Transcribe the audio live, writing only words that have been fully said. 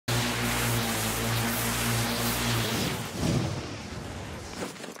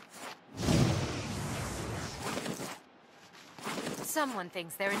Someone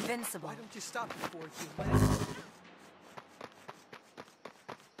thinks they're invincible. Why don't you stop before you land?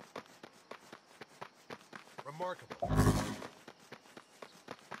 Remarkable.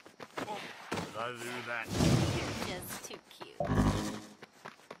 Did I do that? You're just too cute.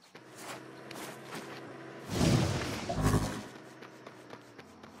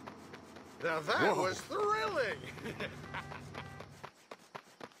 Now that was thrilling!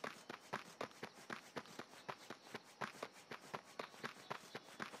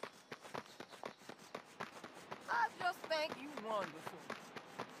 I just think you wonderful.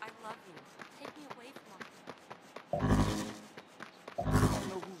 I love you. Take me away from him. I don't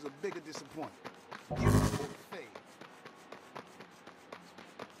know who's a bigger disappointment. You or Faye.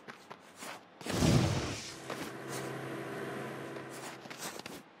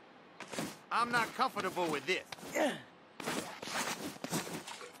 I'm not comfortable with this.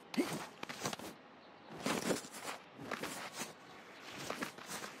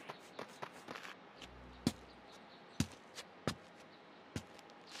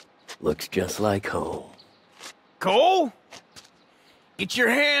 Looks just like home. Cole? Get your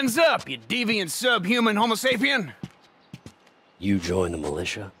hands up, you deviant subhuman homo sapien! You join the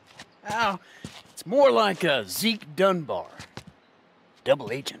militia? Oh, it's more like a Zeke Dunbar.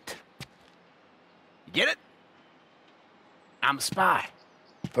 Double agent. You get it? I'm a spy.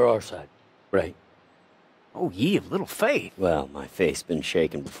 For our side, right? Oh, ye of little faith. Well, my faith's been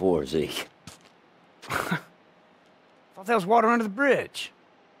shaken before, Zeke. Thought that was water under the bridge.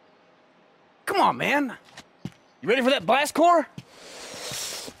 Come on, man. You ready for that blast core?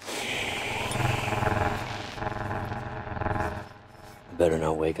 I better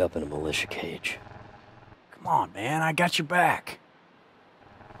not wake up in a militia cage. Come on, man. I got your back.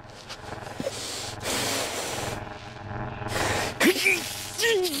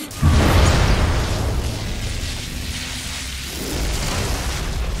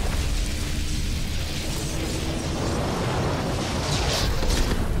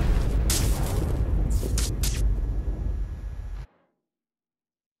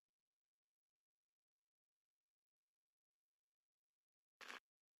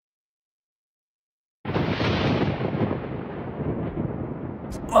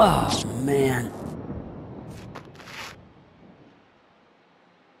 Oh, man.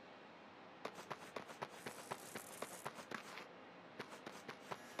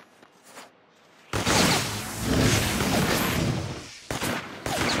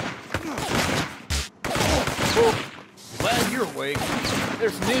 Glad you're awake.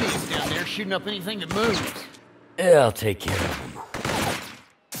 There's some idiots down there shooting up anything that moves. Yeah, I'll take care of them.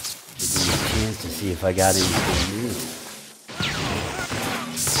 Give me a chance to see if I got anything new.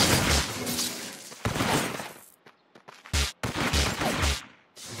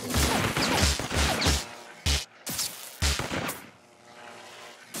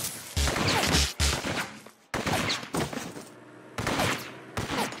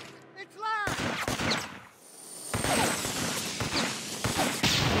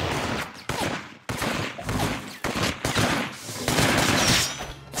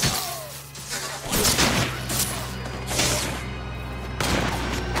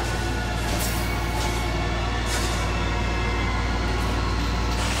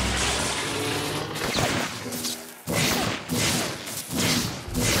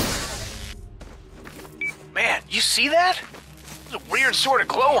 You see that? There's a weird sort of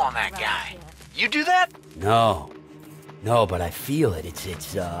glow on that guy. You do that? No, but I feel it. It's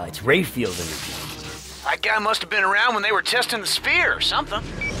Rayfield energy. That guy must have been around when they were testing the sphere or something.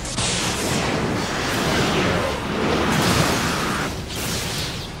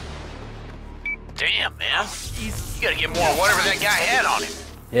 Damn, man. You gotta get more of whatever that guy had on him.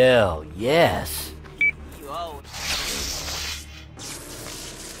 Hell yes. You old.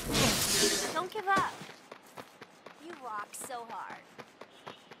 Don't give up. You rock so hard.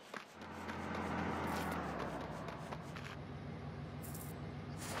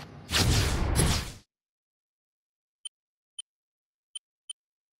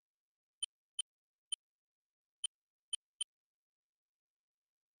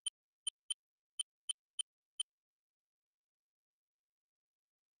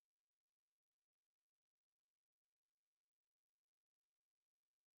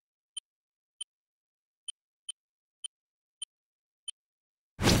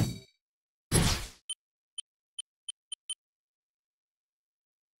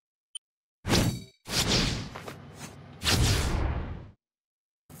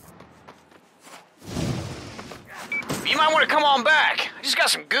 You might want to come on back. I just got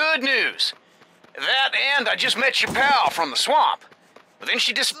some good news. That and I just met your pal from the swamp. But then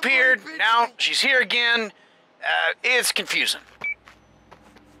she disappeared, now she's here again. It's confusing.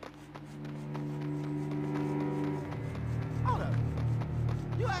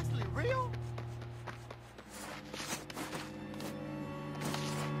 You actually real?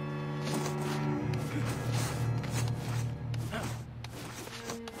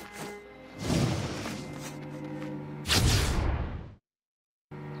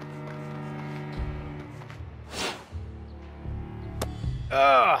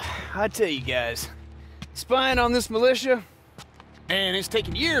 I tell you guys, spying on this militia, man, it's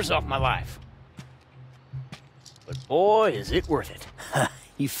taken years off my life. But boy, is it worth it.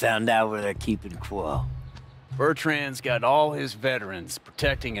 You found out where they're keeping Quo. Bertrand's got all his veterans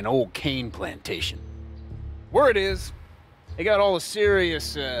protecting an old cane plantation. Word is, they got all the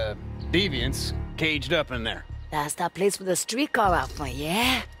serious, deviants caged up in there. That's that place with the streetcar out front,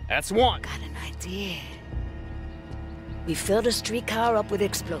 yeah? That's one. Got an idea. We fill the streetcar up with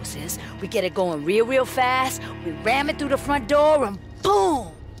explosives, we get it going real fast, we ram it through the front door, and boom!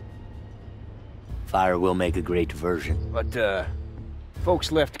 Fire will make a great diversion. But,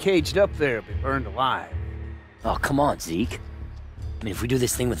 folks left caged up there will be burned alive. Oh, come on, Zeke. I mean, if we do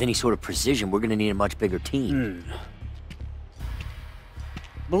this thing with any sort of precision, we're gonna need a much bigger team.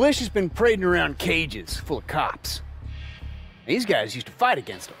 Militia's been parading around cages full of cops. These guys used to fight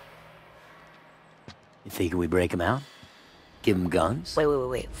against them. You figure we break them out? Give them guns?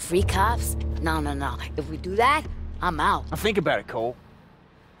 Wait. Free cops? No. If we do that, I'm out. Now think about it, Cole.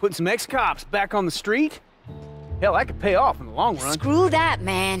 Putting some ex-cops back on the street? Hell, that could pay off in the long run. Screw that,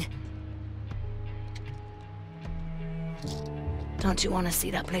 man. Don't you want to see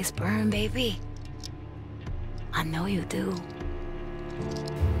that place burn, baby? I know you do.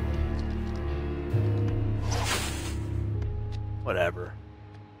 Whatever.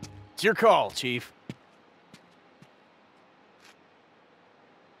 It's your call, Chief.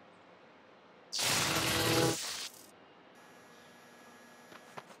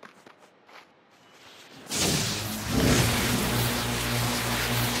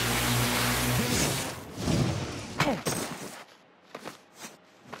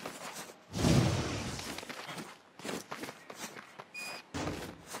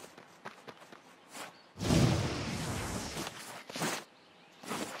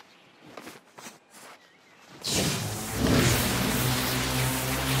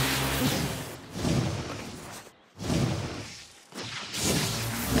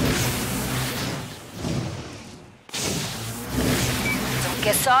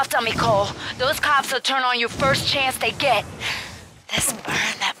 Get soft on me, Cole. Those cops will turn on you first chance they get. Let's burn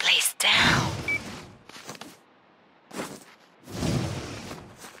that place down.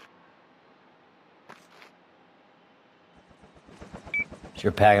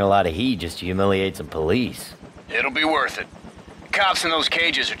 Sure packing a lot of heat just to humiliate some police. It'll be worth it. The cops in those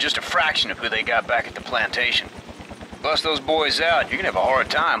cages are just a fraction of who they got back at the plantation. Bust those boys out, you're gonna have a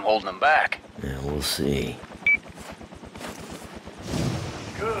hard time holding them back. Yeah, we'll see.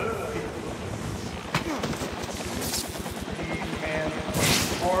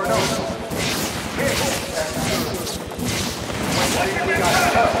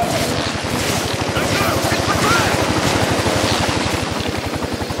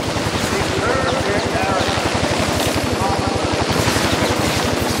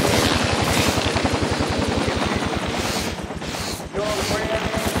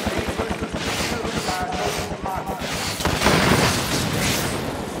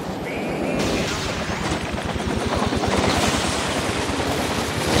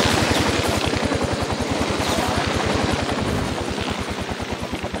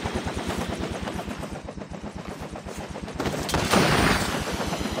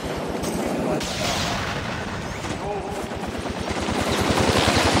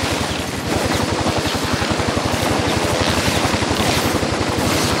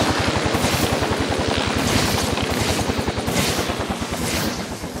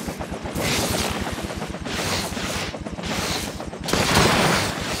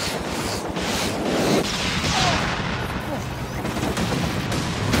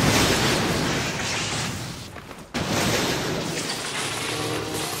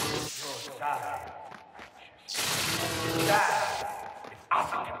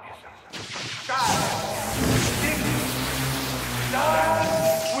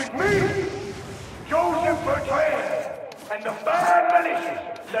 With me, Joseph Bertrand, and the fine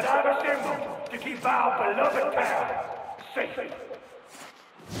militias that I've assembled to keep our beloved town safe.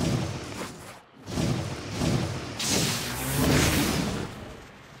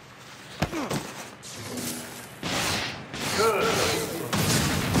 Good.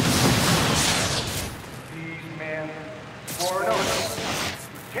 These men swore an oath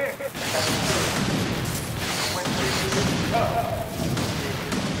to protect and serve. When they come,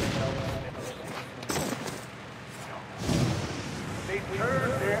 they turn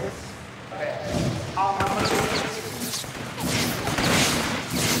their back on the militia.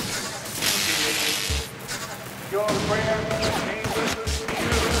 Your prayers may be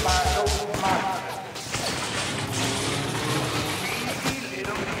heard by those monsters. We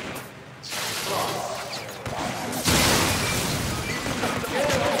little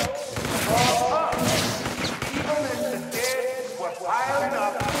even as the dead were piling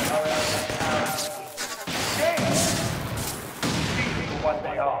up around town, they see what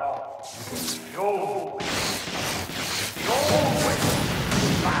they are. The old way. The old way.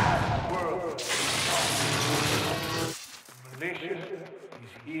 My world. Militia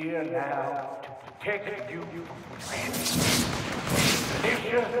is here now to protect you from friends.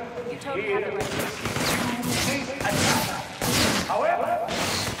 Militia is here to keep you safe at night. However, as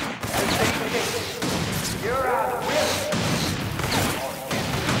they say, you're either with or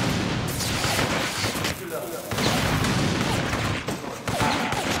against. Love.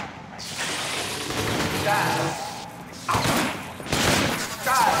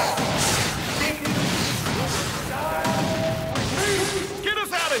 Die. Get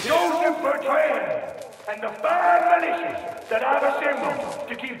us out of here! Joseph Bertrand and the fine militias that I've assembled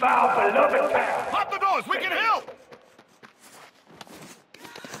to keep our beloved town. Pop the doors! We can help!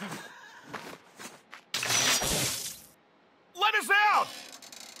 Let us out!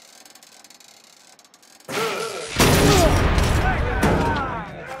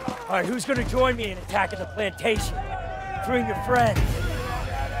 All right, who's gonna join me in attacking the plantation? Bring your friends.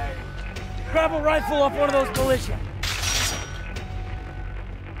 Grab a rifle off one of those militia.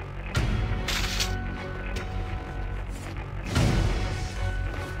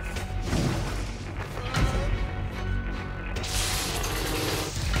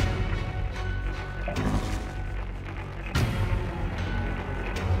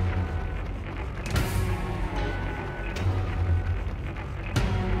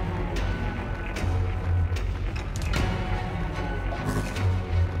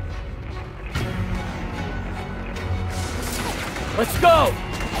 Let's go!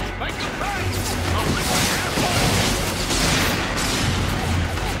 Make the pace! Oh, listen,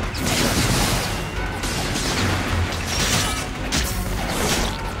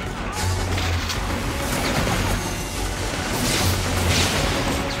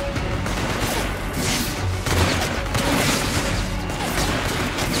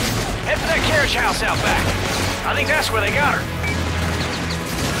 head for that carriage house out back. I think that's where they got her.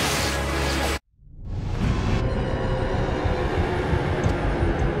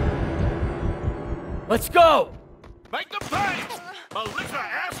 Let's go! make the pace! Melissa,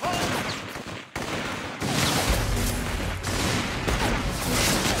 asshole!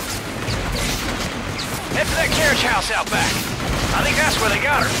 Head for that carriage house out back. I think that's where they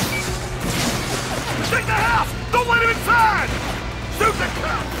got her. Take the house! Don't let him inside! Shoot the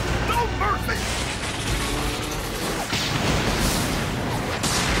cop! No mercy!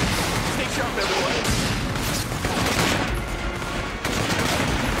 Stay sharp, everyone.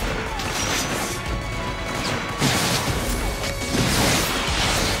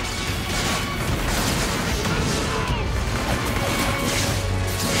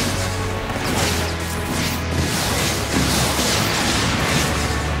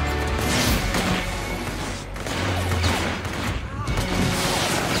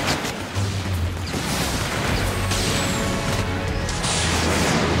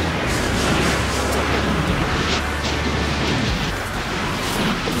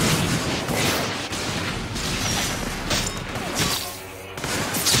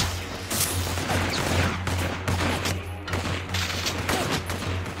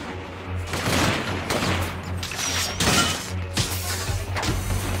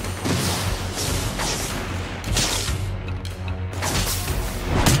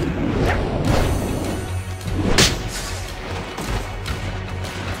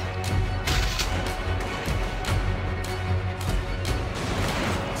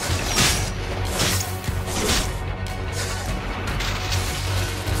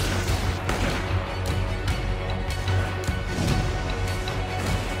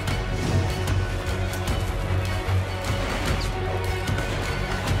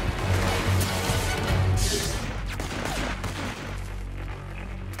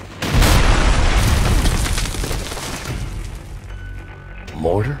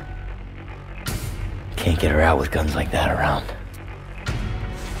 Mortar? Can't get her out with guns like that around.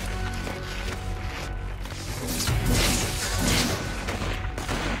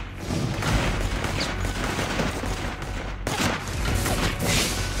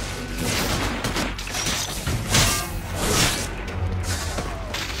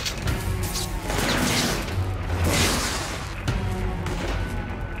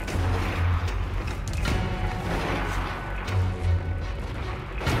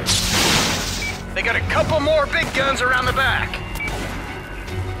 They got a couple more big guns around the back.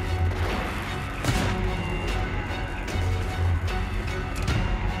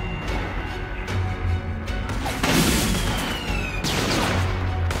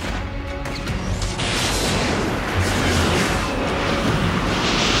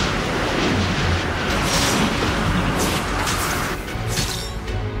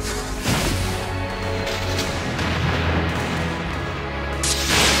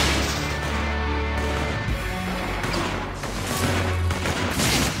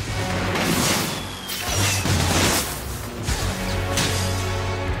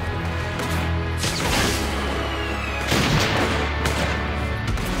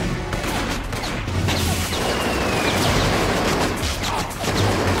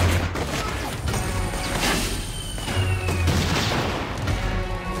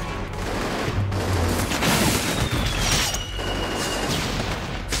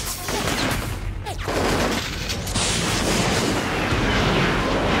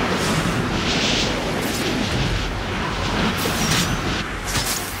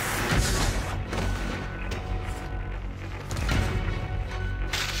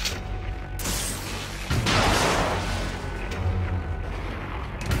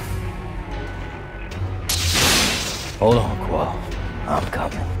 Hold on, Quo. I'm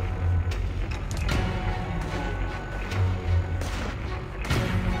coming.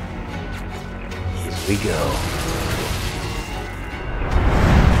 Here we go.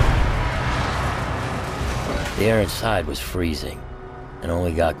 The air inside was freezing, and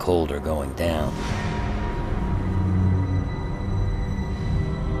only got colder going down.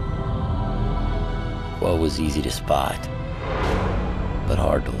 Quo was easy to spot, but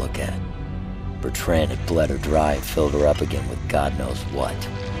hard to look at. Bertrand had bled her dry and filled her up again with God knows what.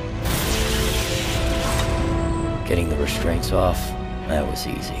 Getting the restraints off, that was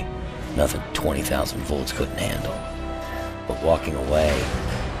easy. Nothing 20,000 volts couldn't handle. But walking away,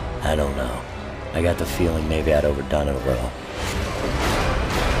 I don't know. I got the feeling maybe I'd overdone it a little.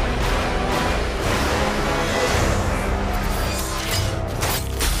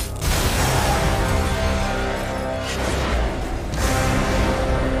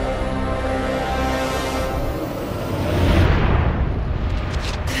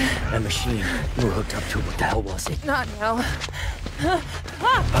 That machine you were hooked up to, what the hell was it? Not now.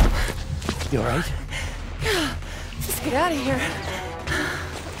 You alright? Let's get out of here.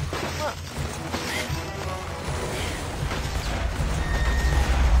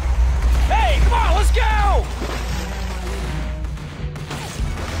 Hey, come on, let's go!